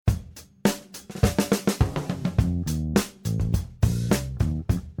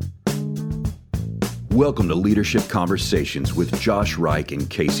Welcome to Leadership Conversations with Josh Reich and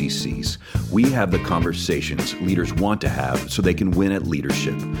Casey Cease. We have the conversations leaders want to have so they can win at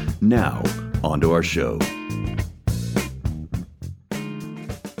leadership. Now, on to our show.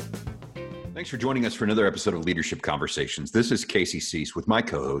 Thanks for joining us for another episode of Leadership Conversations. This is Casey Cease with my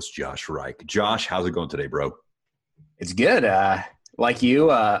co-host, Josh Reich. Josh, how's it going today, bro? It's good. Like you,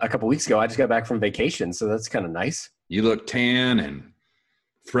 a couple weeks ago, I just got back from vacation, so that's kind of nice. You look tan and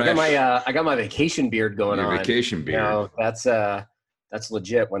fresh. I got my vacation beard going on. Vacation beard. You know, that's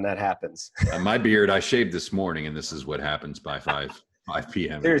legit when that happens. My beard, I shaved this morning, and this is what happens by 5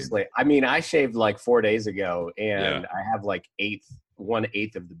 p.m. Seriously. I mean, I shaved like 4 days ago, and I have like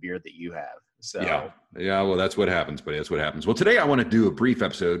 1/8 of the beard that you have. So yeah. Well, that's what happens, buddy. That's what happens. Well, today I want to do a brief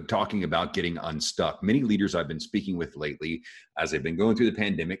episode talking about getting unstuck. Many leaders I've been speaking with lately as they've been going through the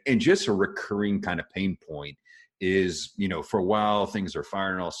pandemic, and just a recurring kind of pain point is, you know, for a while things are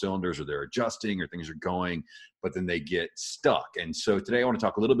firing all cylinders, or they're adjusting, or things are going, but then they get stuck. And so today I want to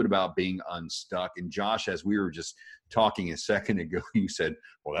talk a little bit about being unstuck. And Josh, as we were just talking a second ago, you said,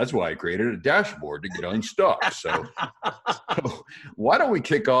 well, that's why I created a dashboard to get unstuck. So why don't we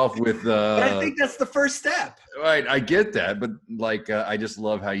kick off with but I think that's the first step. Right, I get that, but like I just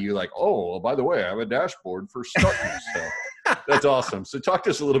love how you like, oh, by the way, I have a dashboard for stuckness. So that's awesome. So talk to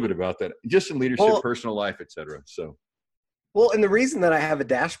us a little bit about that, just in leadership, personal life, etc. Well, and the reason that I have a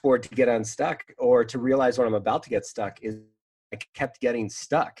dashboard to get unstuck, or to realize when I'm about to get stuck, is I kept getting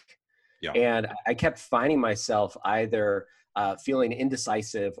stuck. Yeah. And I kept finding myself either feeling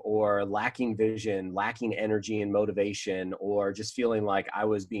indecisive, or lacking vision, lacking energy and motivation, or just feeling like I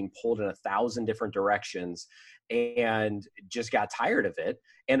was being pulled in 1,000 different directions, and just got tired of it.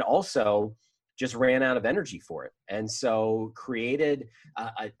 And also just ran out of energy for it. And so created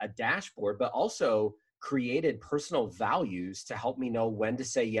a dashboard, but also created personal values to help me know when to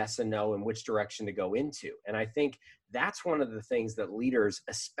say yes and no, and which direction to go into. And I think that's one of the things that leaders,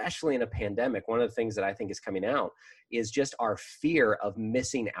 especially in a pandemic, one of the things that I think is coming out is just our fear of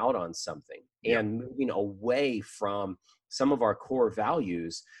missing out on something and moving away from some of our core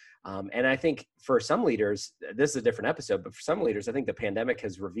values. And I think for some leaders, this is a different episode, but for some leaders, I think the pandemic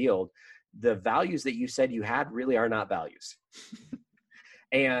has revealed the values that you said you had really are not values.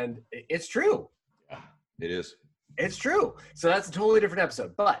 And it's true. It is. It's true. So that's a totally different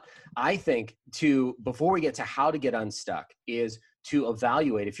episode. But I think before we get to how to get unstuck, is to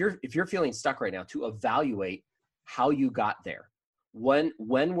evaluate, if you're feeling stuck right now, to evaluate how you got there. When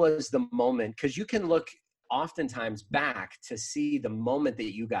was the moment? Because you can look oftentimes back to see the moment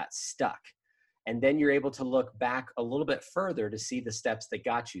that you got stuck. And then you're able to look back a little bit further to see the steps that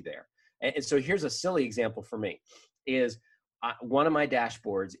got you there. And so here's a silly example for me is one of my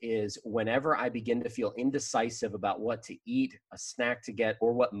dashboards is whenever I begin to feel indecisive about what to eat, a snack to get,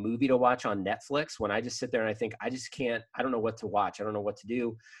 or what movie to watch on Netflix, when I just sit there and I think, I don't know what to watch. I don't know what to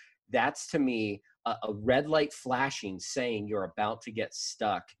do. That's to me a red light flashing saying you're about to get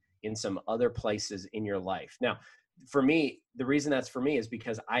stuck in some other places in your life. Now, for me, the reason that's for me is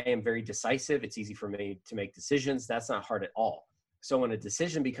because I am very decisive. It's easy for me to make decisions. That's not hard at all. So when a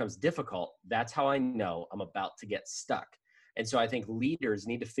decision becomes difficult, that's how I know I'm about to get stuck. And so I think leaders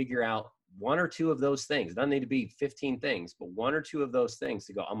need to figure out one or two of those things. It doesn't need to be 15 things, but one or two of those things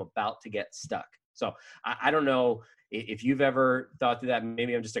to go, I'm about to get stuck. So I don't know if you've ever thought through that.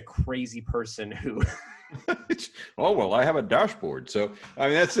 Maybe I'm just a crazy person who... Oh, well, I have a dashboard. So, I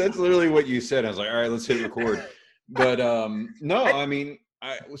mean, that's literally what you said. I was like, all right, let's hit record. But no, I mean,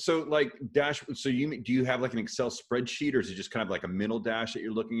 so do you have like an Excel spreadsheet, or is it just kind of like a mental dash that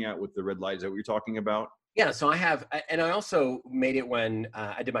you're looking at with the red lights? Is that what you're talking about? Yeah, so I have, and I also made it when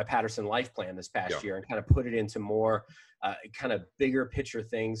I did my Patterson life plan this past year, and kind of put it into more kind of bigger picture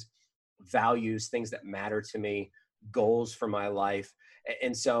things, values, things that matter to me, goals for my life.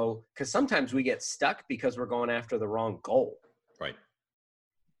 And so, because sometimes we get stuck because we're going after the wrong goal. Right.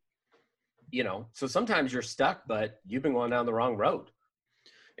 You know, so sometimes you're stuck, but you've been going down the wrong road.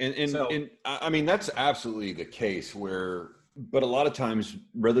 And I mean, that's absolutely the case but a lot of times,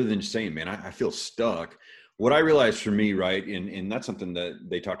 rather than saying, man, I feel stuck, what I realized for me, right, and that's something that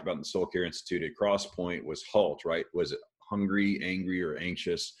they talked about in the Soul Care Institute at Crosspoint, was HALT, right? Was it hungry, angry, or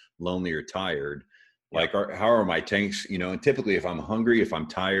anxious, lonely, or tired? Like, how are my tanks, you know? And typically, if I'm hungry, if I'm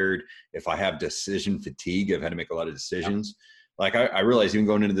tired, if I have decision fatigue, I've had to make a lot of decisions. Like, I realized even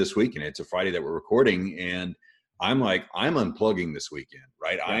going into this weekend, it's a Friday that we're recording, and I'm like, I'm unplugging this weekend,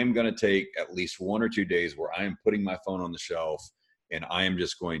 right? Yeah. I'm going to take at least 1 or 2 days where I am putting my phone on the shelf, and I am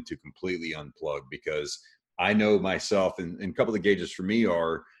just going to completely unplug, because I know myself, and a couple of the gauges for me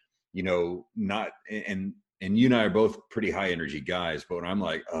are, you know, not, and and you and I are both pretty high energy guys, but when I'm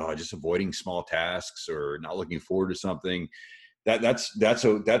like, oh, just avoiding small tasks or not looking forward to something, that's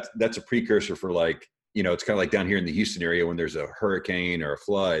a precursor for like, it's kind of like down here in the Houston area when there's a hurricane or a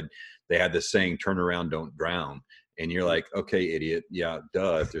flood, they have this saying, turn around, don't drown. And you're like, okay, idiot. Yeah,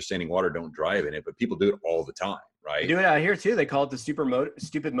 duh. If there's standing water, don't drive in it. But people do it all the time, right? They do it out here too. They call it the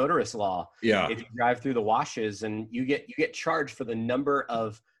stupid motorist law. Yeah. If you drive through the washes, and you get charged for the number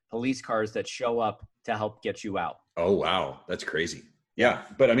of police cars that show up to help get you out. Oh, wow. That's crazy. Yeah.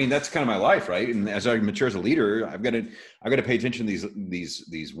 But I mean, that's kind of my life, right? And as I mature as a leader, I've got to pay attention to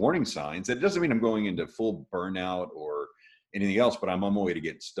these warning signs. That doesn't mean I'm going into full burnout or anything else, but I'm on my way to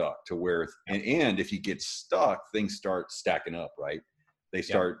get stuck to where, and if you get stuck, things start stacking up, right? They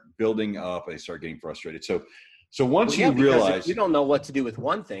start building up and they start getting frustrated. So once you realize, if you don't know what to do with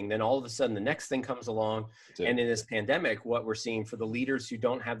one thing, then all of a sudden the next thing comes along. And in this pandemic, what we're seeing for the leaders who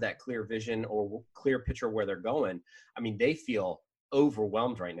don't have that clear vision or clear picture where they're going, I mean, they feel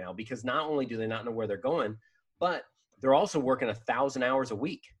overwhelmed right now because not only do they not know where they're going, but they're also working 1,000 hours a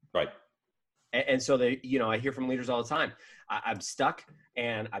week. Right. And so they, I hear from leaders all the time, I'm stuck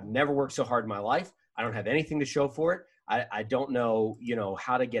and I've never worked so hard in my life. I don't have anything to show for it. I don't know,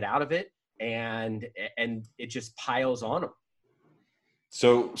 how to get out of it. And it just piles on them.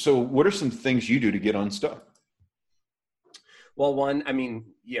 So what are some things you do to get unstuck? Well, one, I mean,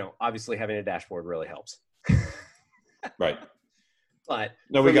 obviously having a dashboard really helps. Right. But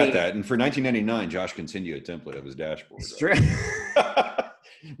no, we got that. And for $19.99, Josh can send you a template of his dashboard. It's true.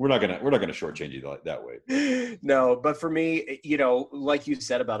 We're not gonna shortchange you that way. No, but for me, like you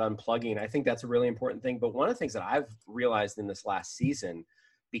said about unplugging, I think that's a really important thing. But one of the things that I've realized in this last season,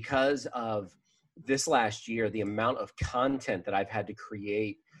 because of this last year, the amount of content that I've had to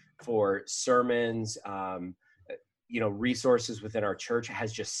create for sermons, resources within our church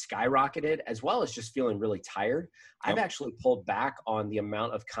has just skyrocketed, as well as just feeling really tired. I've actually pulled back on the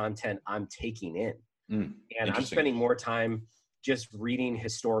amount of content I'm taking in. And I'm spending more time just reading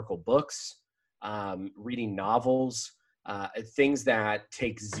historical books, reading novels, things that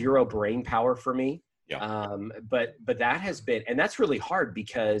take zero brain power for me. Yeah. But that has been, and that's really hard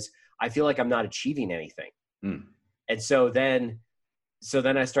because I feel like I'm not achieving anything. And so then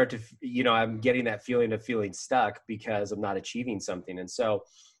I start to, I'm getting that feeling of feeling stuck because I'm not achieving something. And so,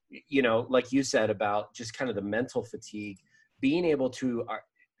 like you said about just kind of the mental fatigue, being able to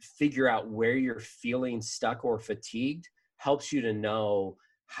figure out where you're feeling stuck or fatigued helps you to know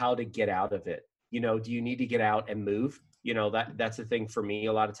how to get out of it. Do you need to get out and move? That's the thing for me.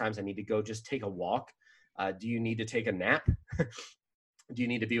 A lot of times I need to go just take a walk. Do you need to take a nap? Do you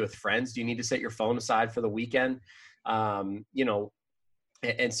need to be with friends? Do you need to set your phone aside for the weekend? And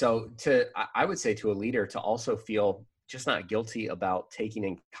so I would say to a leader to also feel just not guilty about taking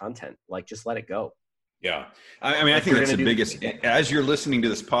in content, like just let it go. Yeah. I mean, I think that's the biggest, as you're listening to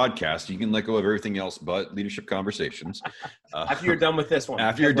this podcast, you can let go of everything else but leadership conversations. After you're done with this one.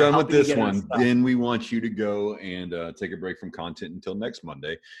 After you're done with this one, then we want you to go and take a break from content until next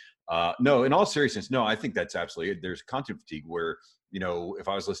Monday. No, in all seriousness, no, I think that's absolutely it. There's content fatigue where, if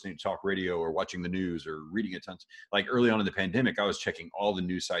I was listening to talk radio or watching the news or reading a ton, like early on in the pandemic, I was checking all the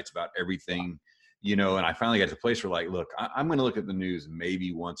news sites about everything, and I finally got to a place where like, look, I'm going to look at the news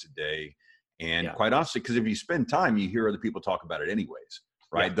maybe once a day. And quite honestly, because if you spend time, you hear other people talk about it anyways,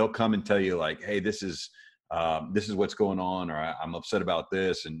 right? Yeah. They'll come and tell you like, hey, this is what's going on, or I'm upset about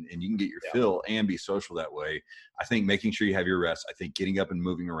this. And you can get your fill and be social that way. I think making sure you have your rest. I think getting up and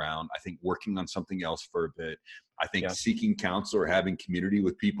moving around. I think working on something else for a bit. I think seeking counsel or having community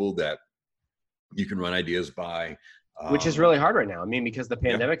with people that you can run ideas by. Which is really hard right now. I mean, because the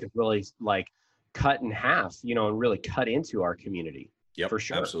pandemic is really like cut in half, and really cut into our community. Yep, for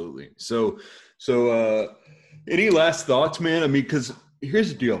sure. Absolutely. So any last thoughts, man? I mean, because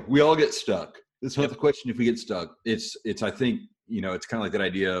here's the deal. We all get stuck. It's not the question if we get stuck. It's I think, it's kind of like that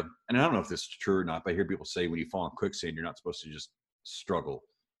idea, and I don't know if this is true or not, but I hear people say when you fall in quicksand, you're not supposed to just struggle.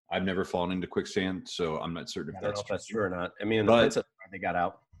 I've never fallen into quicksand, so I'm not certain if that's true or not. I mean, that's they got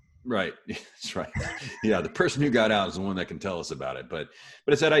out. Right. That's right. Yeah. The person who got out is the one that can tell us about it. But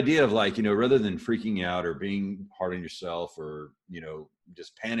it's that idea of like, rather than freaking out or being hard on yourself or,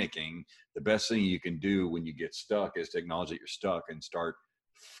 just panicking, the best thing you can do when you get stuck is to acknowledge that you're stuck and start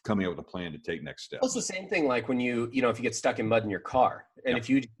coming up with a plan to take next steps. Well, it's the same thing like when if you get stuck in mud in your car and if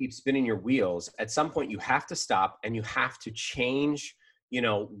you keep spinning your wheels, at some point you have to stop and you have to change,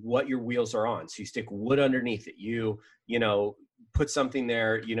 what your wheels are on. So you stick wood underneath it, you put something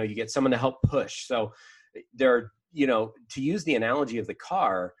there, you get someone to help push. So there, to use the analogy of the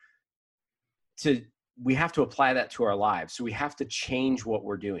car, to we have to apply that to our lives. So we have to change what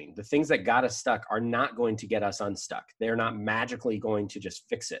we're doing. The things that got us stuck are not going to get us unstuck. They're not magically going to just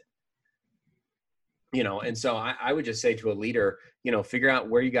fix it. And so I would just say to a leader, figure out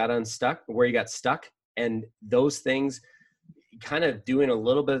where you got unstuck, where you got stuck, and those things, kind of doing a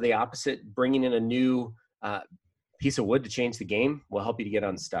little bit of the opposite, bringing in a new piece of wood to change the game will help you to get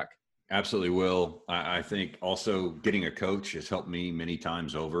unstuck. Absolutely will. I think also getting a coach has helped me many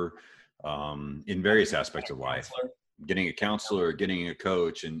times over in various aspects of life. Getting a counselor, getting a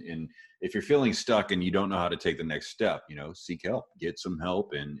coach, and if you're feeling stuck and you don't know how to take the next step, seek help, get some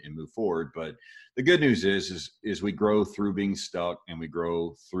help and move forward. But the good news is we grow through being stuck, and we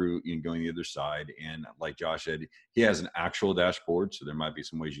grow through going the other side. And like Josh said, he has an actual dashboard. So there might be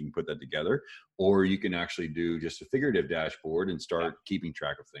some ways you can put that together, or you can actually do just a figurative dashboard and start keeping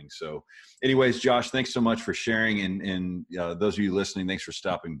track of things. So anyways, Josh, thanks so much for sharing. And those of you listening, thanks for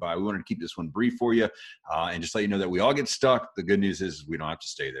stopping by. We wanted to keep this one brief for you and just let you know that we all get stuck. The good news is we don't have to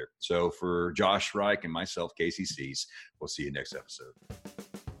stay there. So for Josh Reich and myself, Casey Cease, we'll see you next episode.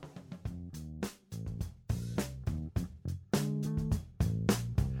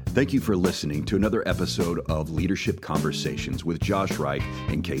 Thank you for listening to another episode of Leadership Conversations with Josh Reich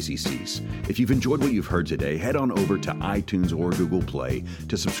and Casey Cease. If you've enjoyed what you've heard today, head on over to iTunes or Google Play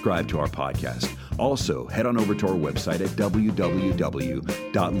to subscribe to our podcast. Also, head on over to our website at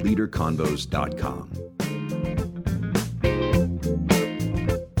www.leaderconvos.com.